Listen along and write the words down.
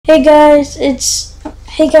Hey guys, it's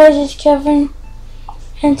Kevin,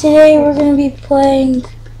 and today we're gonna be playing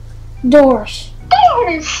Doors.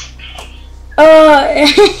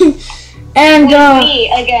 And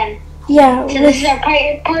me again. Yeah. So this is our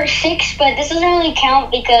part 6, but this doesn't really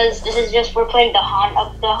count because this is just we're playing the Han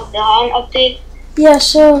update. Yeah.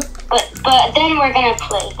 So. But then we're gonna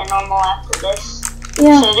play the normal after this.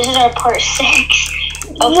 Yeah. So this is our part 6.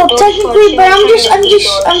 Well, technically, but I'm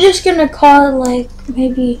just gonna call it like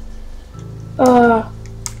maybe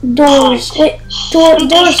Doors. Wait,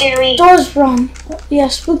 Doors run. Yeah,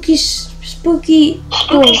 spooky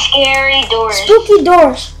doors. Scary doors. Spooky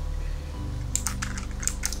doors.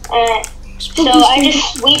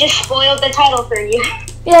 We just spoiled the title for you.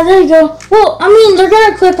 Yeah, there you go. Well, I mean, they're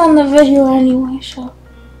gonna click on the video anyway, so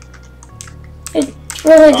it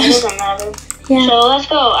really doesn't matter. Yeah. So let's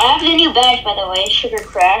go. I have the new badge, by the way, Sugar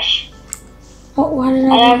Crash. Oh, why did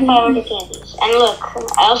I have 500 candies. And look,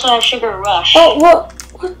 I also have Sugar Rush. Oh, what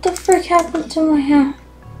the frick happened to my hand?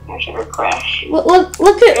 Sugar Crash. Look at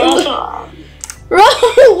what the heck?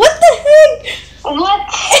 What?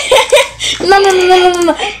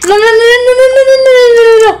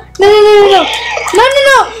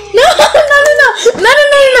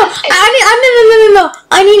 No.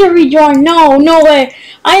 I need to rejoin. No way.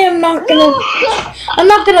 I'm not gonna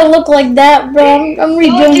look like that, bro. I'm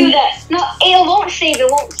rejoining. Don't do that. No, it won't save.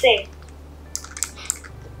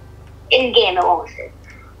 In game, it won't save.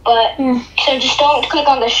 But so just don't click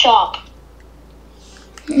on the shop.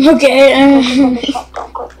 Okay. Don't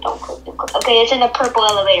click. Okay, it's in the purple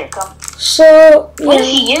elevator. Come. So yeah. What is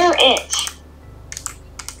it?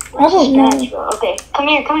 I don't know. Okay, come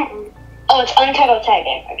here. Oh, it's Untitled Tag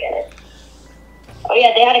Game. I get it. Oh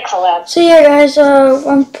yeah, they had a collab. So yeah, guys,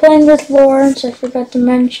 I'm playing with Lawrence. I forgot to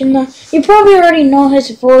mention that. You probably already know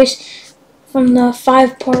his voice from the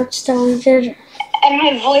 5 parts that we did. And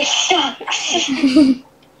my voice sucks. And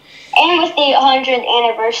with the 100th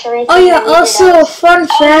anniversary. Oh yeah, also fun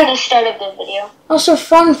fact. At the start of the video. Also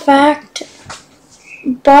fun fact.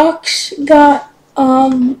 Box got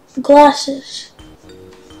glasses.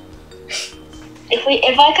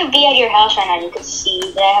 If I could be at your house right now, you could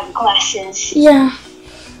see that I have glasses. Yeah.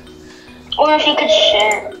 Or if you could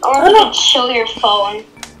share, or if you could show your phone.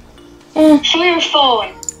 Show your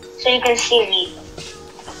phone so you can see me.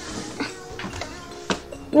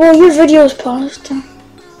 Well, your video is paused.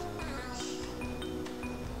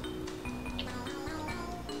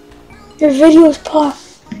 Your video is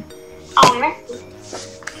paused. Oh man.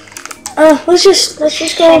 Let's just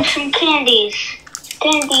go. Have some candies.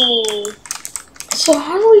 Candy. So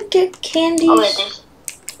how do we get candies? Oh wait,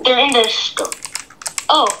 they're in the store.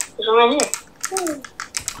 Oh, there's one right here.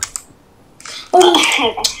 Oh,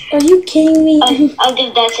 are you kidding me? I'll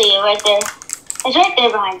give that to you right there. It's right there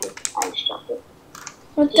behind you. I just dropped it.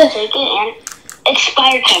 Just take it and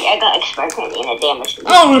expired candy. I got expired candy and it damaged me.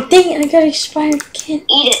 Oh dang it! I got expired candy.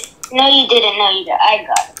 Eat it. No, you didn't. I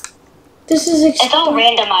got it. This is expired. It's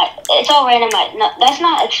all randomized. No, that's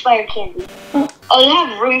not expired candy. Oh, you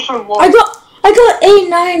have room for more. I got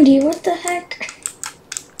 890. What the heck?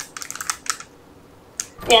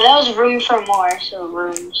 Yeah, that was room for more. So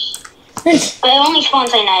rooms. But it only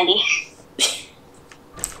spawns at 90.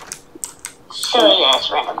 So yeah, it's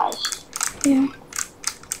randomized. Yeah.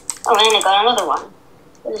 Oh, and I got another one.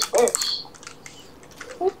 What is this?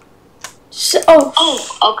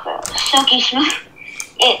 Okay. Silky smooth.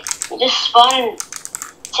 It just spawned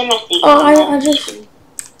Timothy. Oh, I just.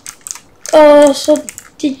 So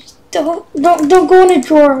don't go in a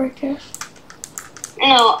drawer, I guess.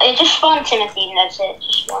 No, it just spawned Timothy, and that's it.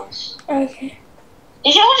 Just once. Okay.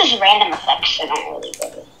 These are all just random effects. I don't really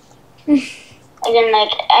get it. And then,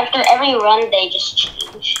 like after every run, they just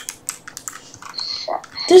change.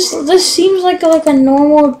 This seems like a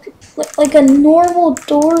normal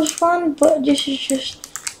Doors run, but this is just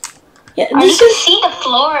you can see the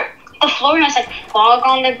floor. The floor has like fog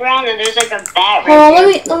on the ground, and there's like a bat. Hold on,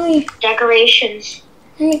 let me decorations.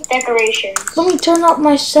 Decorations. Let me turn up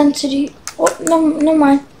my sensitivity. Oh, no, never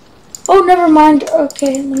mind. Oh, never mind.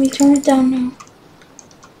 Okay, let me turn it down now.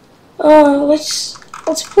 Let's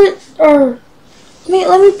put let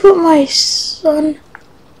me put my sun.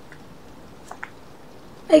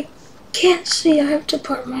 I can't see. I have to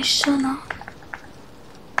put my sun on.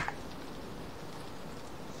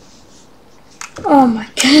 Oh my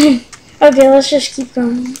god. Okay, let's just keep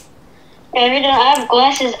going. I have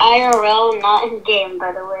glasses IRL, not in game,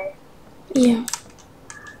 by the way. Yeah.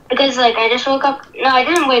 Because like I just woke up. No, I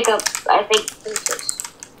didn't wake up. I think this is.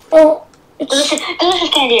 Oh, delicious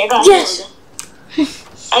candy. I got healed.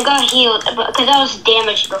 I got healed because I was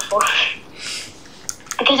damaged before.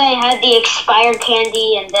 Because I had the expired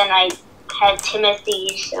candy and then I had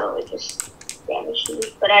Timothy, so it just damaged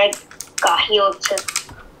me. But I got healed too.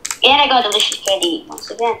 And I got delicious candy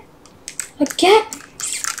once again. Again?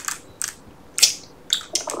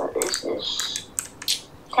 What is this?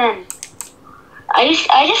 10.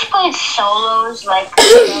 I just played solos like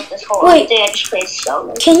this whole day. I just played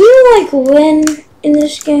solos. Can you like win in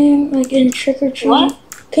this game, like in Trick or Treat? What?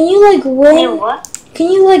 Can you like win? Wait, what? Can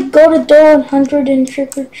you like go to door 100 in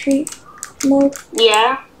Trick or Treat mode?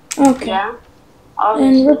 Yeah. Okay. Yeah.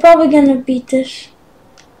 Obviously. And we're probably gonna beat this.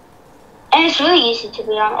 And it's really easy to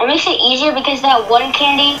be honest. It makes it easier because that one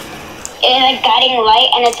candy is like guiding light,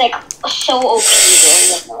 and it's like so OP.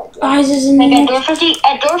 Eyes isn't like at door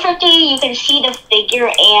 50, you can see the figure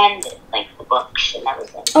and like the books and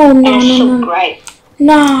everything. Oh no, and it's no, so no. bright.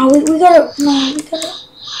 Nah, we gotta.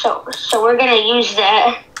 So we're gonna use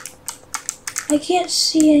that. I can't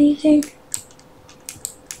see anything.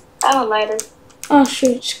 I have a lighter. Oh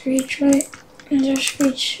shoot, Screech, right? Is there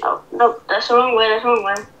Screech? Oh no, that's the wrong way. That's the wrong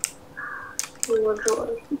way.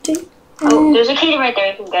 Oh, there's a candy right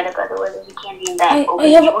there. You can get it, by the way. There's a candy in that.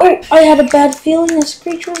 I had a bad feeling that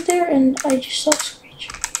Screech was there, and I just saw Screech.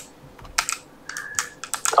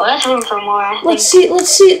 Oh, that's room for more. Let's see. Room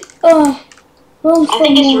for more. I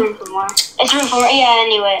think it's room for more. It's room for more. Yeah.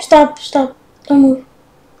 Anyway. Stop. Don't move.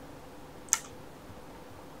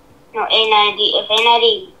 No, A90. If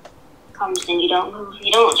A90 comes, then you don't move.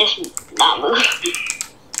 You don't just not move.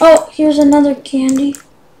 Oh, here's another candy.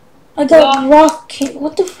 I got rock candy.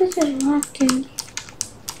 What the frick is rock candy?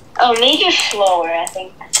 Oh, it made you slower, I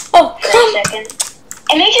think. Oh, for a second.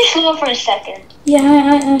 It made you slower for a second.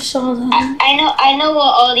 Yeah, I saw that. I know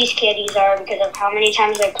what all these candies are because of how many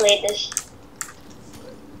times I played this.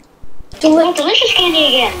 Delicious candy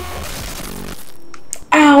again.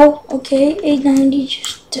 Ow. Okay, A90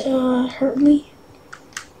 just hurt me.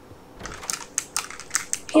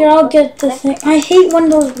 Here, I'll get the thing. I hate when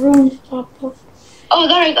those rooms pop up. Oh,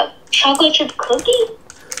 I got chocolate chip cookie.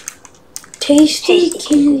 Tasty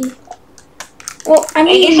candy. Well, I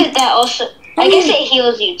mean, I guess it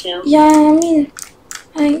heals you too. Yeah, I mean,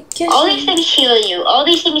 I guess. All these things heal you. I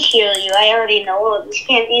already know all these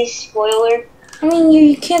candies. Spoiler. I mean,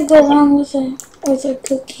 you can't go wrong with a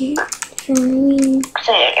cookie. For me.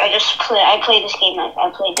 I played this game.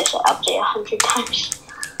 I played this up to 100 times.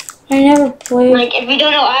 I never played. Like, if you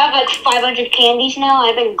don't know, I have like 500 candies now.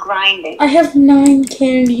 I've been grinding. I have 9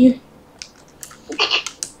 candy.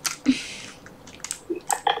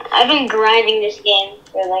 I've been grinding this game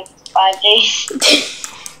for like 5 days.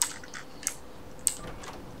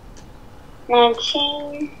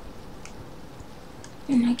 19.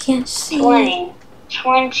 And I can't see.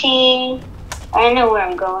 20. I know where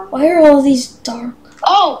I'm going. Why are all these dark?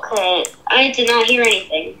 Okay. I did not hear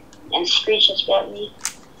anything. And Screech just got me.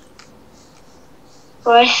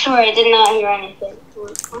 But I swear I did not hear anything.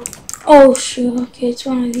 Oh shoot, okay, it's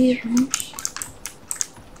one of these rooms.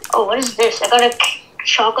 Oh, what is this? I got a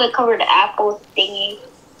chocolate covered apple thingy.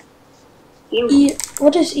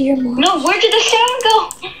 What is earmuffs? No, where did the sound go?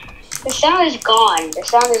 The sound is gone. The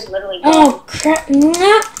sound is literally gone. Oh crap.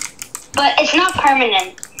 But it's not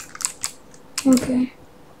permanent. Okay.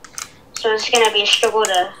 So it's gonna be a struggle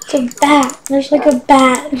to... It's a bat. There's like a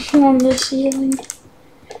bat on the ceiling.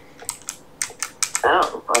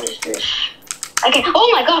 Oh, what is this? Okay.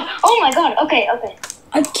 Oh my god. Okay.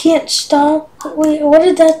 I can't stop. Wait, what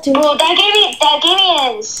did that do? Bro, that gave me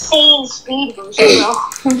an insane speed boost, bro.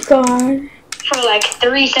 Oh my god. For like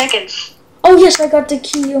 3 seconds. Oh yes, I got the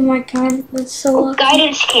key. Oh my god, that's so lucky.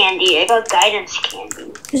 Guidance candy. I got guidance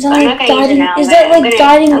candy. Is that like guiding? Is that like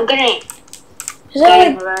guiding?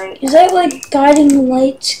 Is that like guiding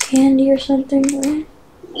lights candy or something? Right?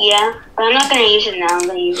 Yeah, but I'm not gonna use it now. I'm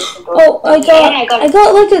gonna use it for both. Oh, I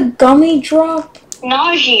got like a gummy drop.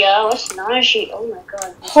 Nausea. What's nausea? Oh my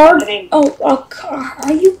god. Hard.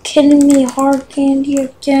 Are you kidding me? Hard candy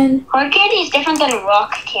again. Hard candy is different than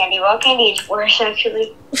rock candy. Rock candy is worse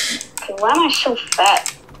actually. Okay, why am I so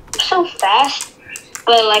fat? I'm so fast,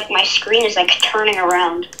 but like my screen is like turning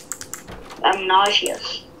around. I'm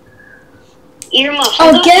nauseous. Earmuffs.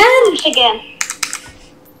 Again.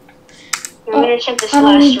 I'm gonna check this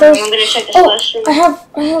last room. I have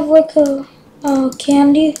like a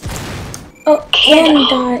candy. Oh, candy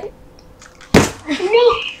died.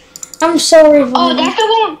 No. I'm sorry, Vaughn. Oh, that's the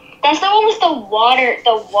one with the water.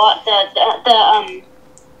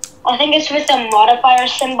 I think it's with the modifier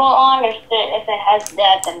symbol on. If it has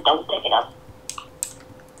that, then don't pick it up.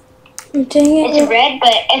 Dang it. It's red,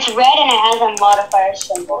 but it's red and it has a modifier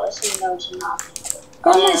symbol. So you know to not pick it up.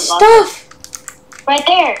 Where's my stuff? Right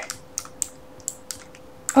there.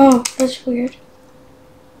 Oh, that's weird.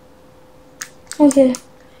 Okay.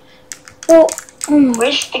 Well, oh my.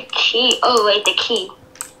 Where's the key? Oh, wait, the key.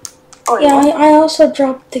 Oh, wait, Yeah, what? I also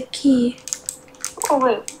dropped the key. Oh,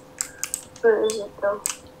 wait. Where is it, though?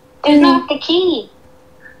 There's not the key.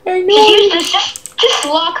 I Just use know. this. Just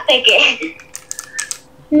lockpick it.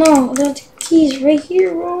 No, the key's right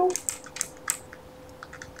here, bro.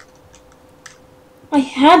 I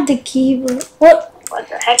had the key, but what? What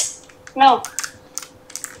the heck? No.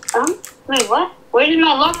 Wait, what? Where did my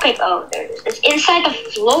lockpick? Oh, there it is. It's inside the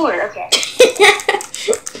floor. Okay.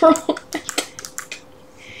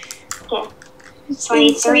 Okay. It's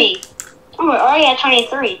 23. Oh, we're already at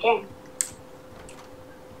 23. Dang.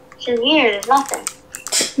 It's in here. There's nothing.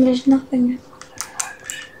 There's nothing.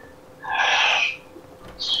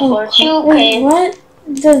 Floor 2. Wait, Okay. what?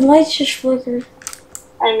 The lights just flickered.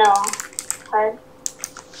 I know.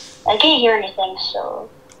 I can't hear anything, so.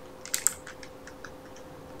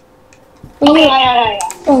 Okay, hi.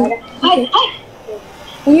 Oh, okay. Hi.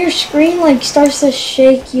 When your screen like starts to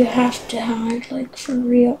shake, you have to hide, like for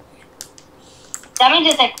real. That means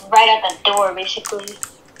it's like right at the door, basically.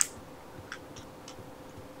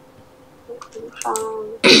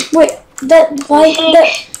 Wait, that light,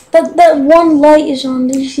 that one light is on.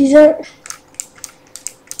 Do you see that?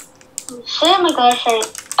 Oh my gosh,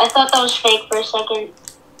 I thought that was fake for a second.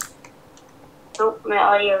 Nope, my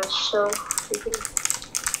audio is so freaking.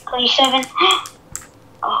 27.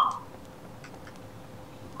 Oh.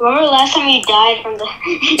 Remember last time you died from the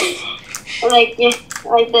like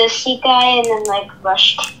the sea guy and then like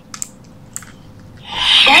rushed?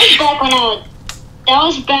 That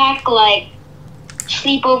was back like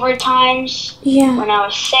sleepover times. Yeah. When I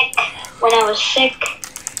was sick.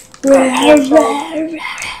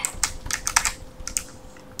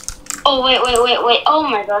 Oh wait. Oh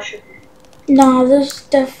my gosh. Nah, this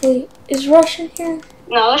definitely is Russian here.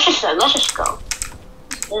 No, let's just go.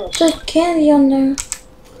 There's candy on there.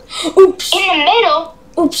 Oops. In the middle?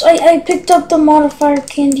 Oops, I picked up the modifier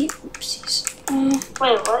candy. Oopsies.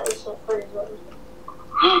 Wait, what is it?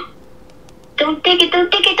 Don't take it.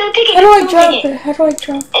 How do I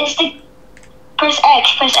drop it? It's the... Press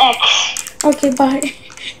X. Okay, bye.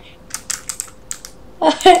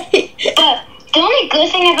 But the only good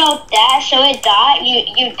thing about that, so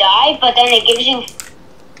you die, but then it gives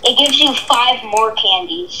you 5 more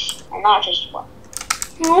candies, and not just 1.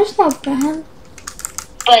 No, it's not bad.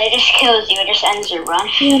 But it just kills you. It just ends your run.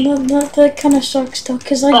 Yeah, that kind of sucks though,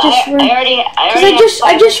 cause I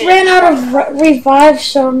just ran out of revives,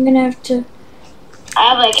 so I'm gonna have to. I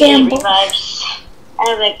have like gamble. 8 revives. I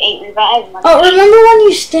have like 8 revives. Oh, remember when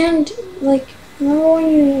you stand like? Remember when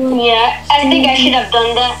you? Yeah, I think I should have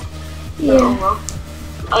done that. Yeah.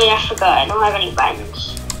 Oh yeah, I forgot. I don't have any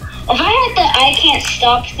vitamins. If I had the I can't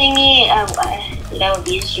stop thingy, that would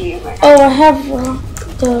be a junior right now. Oh, I have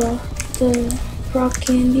the rock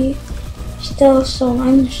candy still, so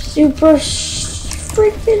I'm super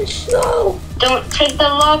freaking slow. Don't take the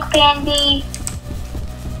rock candy.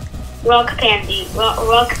 Rock candy.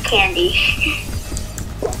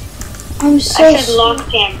 I'm so I said rock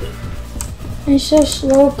candy. I'm so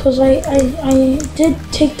slow because I did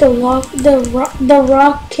take the rock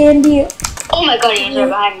candy. Oh my god, he's right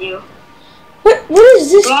behind you. What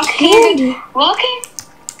is this rock candy? Rock candy?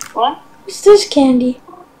 What? What's this candy?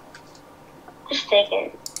 Just take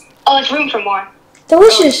it. Oh, it's room for more.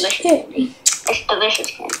 Delicious. It's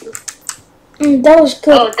delicious candy. That was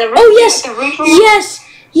good. Oh, yes. The room for more?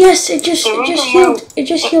 Yes. It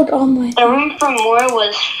just healed all my. The room for more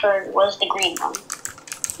was the green one.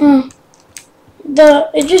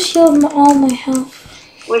 It just healed all my health.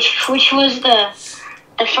 Which was the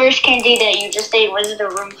first candy that you just ate was the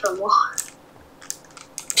room for more.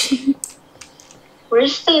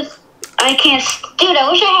 Where's the I can't dude, I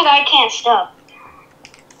wish I had I can't stop.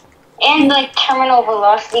 And like terminal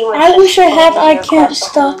velocity. I wish I had I can't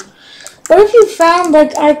stop. What if you found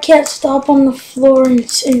like I can't stop on the floor and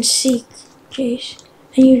seek, Jace,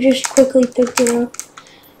 and you just quickly picked it up?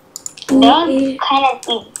 That would kind of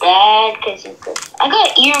be bad because I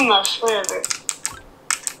got earmuffs, whatever.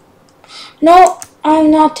 No, I'm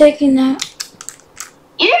not taking that.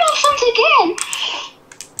 Earmuffs once again.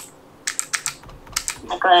 Oh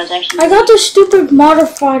my god, that's actually. I got the stupid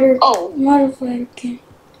modifier. Oh, modifier can.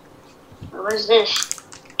 What is this?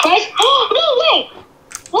 Price? Oh no! Wait.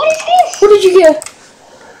 What is this? What did you get?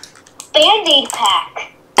 Band-Aid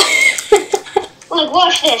pack. Look,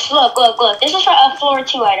 watch this. Look. This is a floor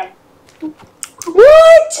 2 item.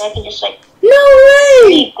 What? So I can just like. No way!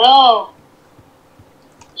 There you go.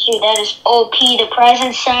 Dude, that is OP. The prize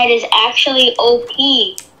inside is actually OP.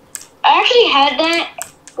 I actually had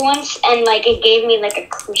that once, and like it gave me like a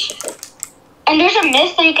crucifix. And there's a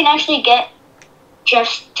myth that you can actually get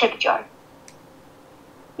just tip jar.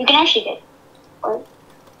 You can actually get. What?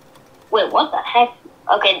 Wait, what the heck?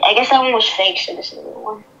 Okay, I guess that one was fake, so this is the real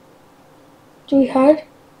one. Do we hide?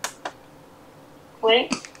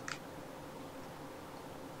 Wait.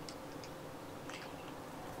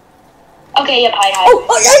 Okay, yep, hide. Oh,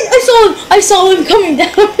 I saw him coming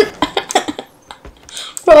down.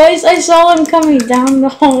 Bro, I saw him coming down the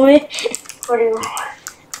hallway. 41.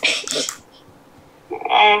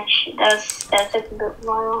 And that took a bit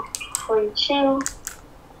while. 42.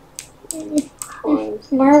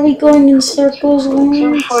 43. Why are we going in circles?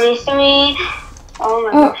 43. Oh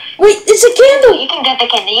my gosh. Wait, it's a candle! You can get the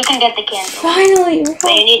candle. You can get the candle. Finally!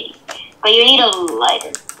 But you need a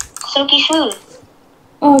lighter. Silky smooth.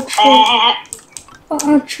 Oh, true.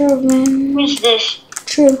 Oh, true, man. What's this?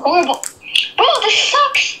 True. Horrible. Bro, this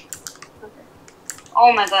sucks!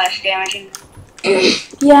 Oh my gosh, damaging.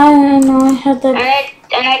 Yeah, I know, I had that.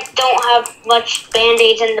 And I don't have much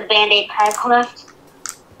band-aids in the band-aid pack left.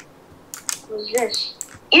 What's this?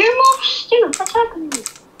 Earmuffs? Dude, what's happening?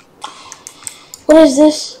 What is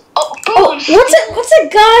this? Oh, bro, what's a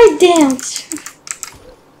guidance?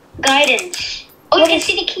 Guidance. Oh, you can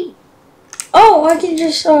see the key. Oh, I can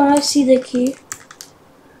just, I see the key.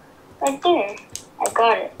 Right there. I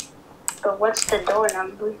got it. But what's the door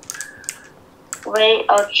number? Wait,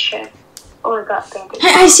 I'll check. Oh, I got bandage.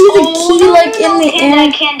 I see the key, like, in the air.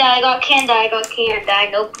 I can't die.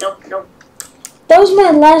 Nope. That was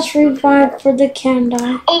my last revive for the can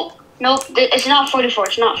die. Oh, nope. It's not 44.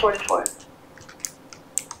 It's not 44.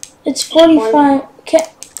 It's 45.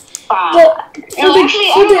 Actually, I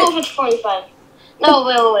don't know if it's 45. No,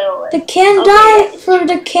 wait. The can die, for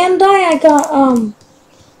the can die, I got,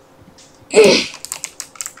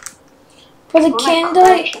 for the can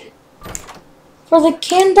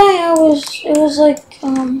die, it was like,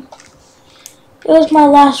 it was my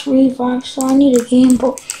last revive, so I need a game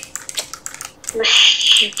book.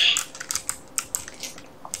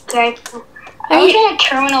 Okay. I was at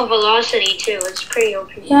terminal velocity too. It's pretty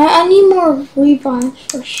OP. Yeah, I need more revives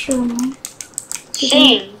for sure, man.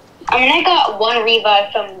 Same. I mean, I got one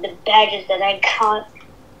revive from the badges that I got.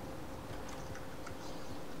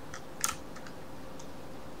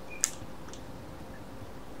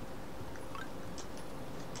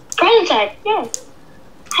 Present, yeah.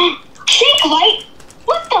 Shake light?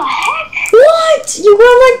 What the heck? What? You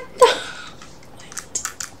were like...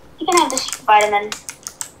 You can have this vitamin.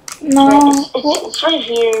 No. It's right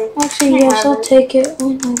here. Actually, yes, I'll take it.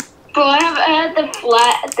 Oh, no. Bro, I had the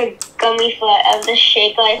gummy flat of the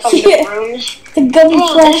shake light from the rooms. The gummy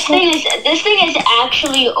flat. This thing is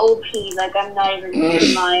actually OP. Like, I'm not even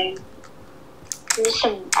lying. I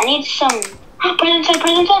need some.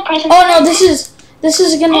 Present. Oh no, this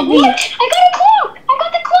is gonna be. What? I got a clock.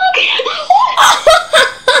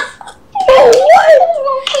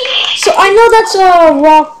 What? So I know that's a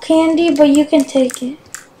rock candy, but you can take it.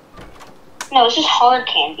 No, it's just hard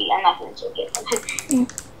candy. I'm not gonna take it.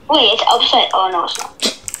 Wait, it's upside. Oh no, it's not.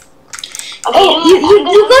 Okay, oh, you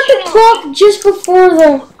got the clock just before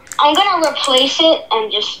the. I'm gonna replace it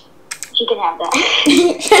and just. You can have that.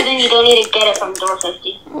 So then you don't need to get it from door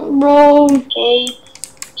 50. Bro. Okay.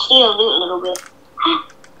 See a loot a little bit.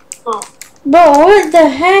 Oh. Bro, what the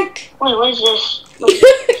heck? Wait, what is this?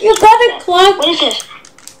 You got a clock. What is this?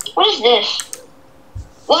 What is this?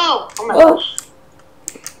 Whoa! Oh my gosh.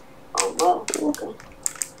 Oh wow. Okay.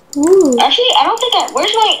 Ooh. Actually, I don't think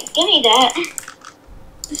where's my, give me that.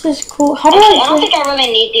 This is cool. How do I don't think I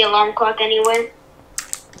really need the alarm clock anywhere.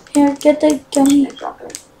 Here, get the gummy.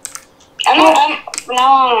 I'm not.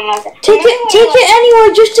 Take it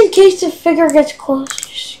anywhere, just in case the figure gets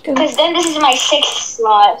close. Because then this is my 6th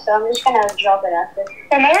slot, so I'm just gonna drop it after.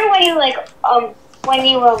 Remember when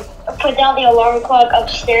you put down the alarm clock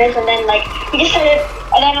upstairs and then like he just started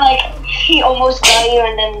and then like he almost got you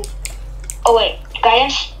and then oh wait,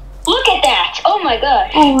 guidance? Look at that! Oh my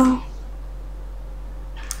gosh. Oh wow.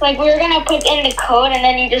 Like we were gonna put in the code and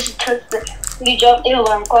then you just you dropped the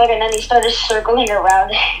alarm clock and then he started circling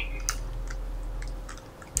around.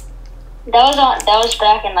 That was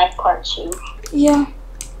back in like part 2. Yeah.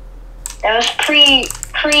 That was pre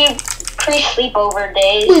sleepover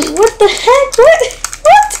days. Wait, what the heck? What?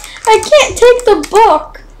 I can't take the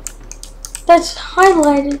book. That's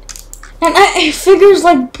highlighted. And it figures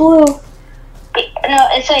like blue. No,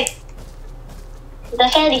 it's like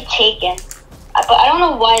that's already taken. But I don't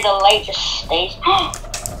know why the light just stays.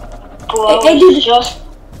 Bro, hey, dude,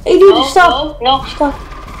 stop. No. Stop.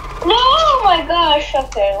 No, oh my gosh.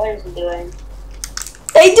 Okay, what is he doing?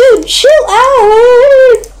 Hey, dude, chill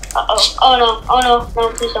out. Uh-oh. Oh no,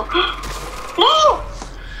 please don't. No!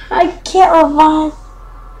 I can't revive.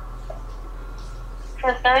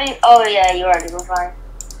 For 30? Oh yeah, you already revived.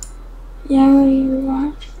 Yeah, I already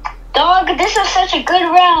revived. Dog, this was such a good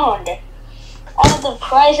round. All the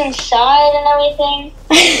prize inside and everything.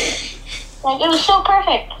 Like, it was so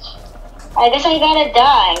perfect. I guess I gotta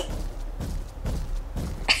die.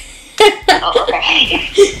 Oh, okay.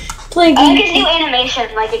 Play I again. like his new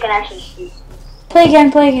animation, like you can actually see. Play again,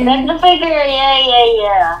 play again. That's the figure,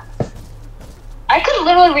 yeah. I could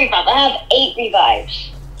literally revive. I have 8 revives.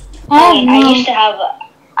 I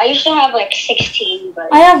used to have like 16, but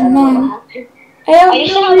I have none. I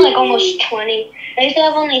used to have like almost 20. I used to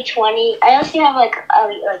have only 20. I also have like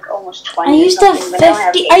almost 20. I used to have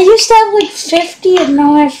 50. I used to have like 50 and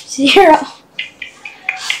now I have 0.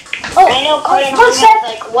 Oh, I know Carden has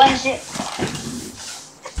like 1 0.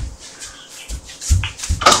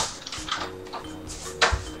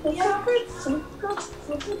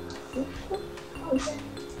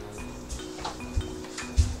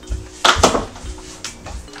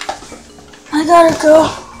 I gotta go.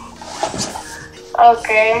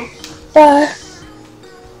 Okay. Bye.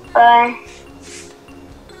 Bye.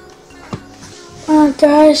 Alright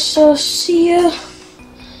guys, so see you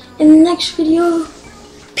in the next video.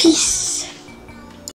 Peace.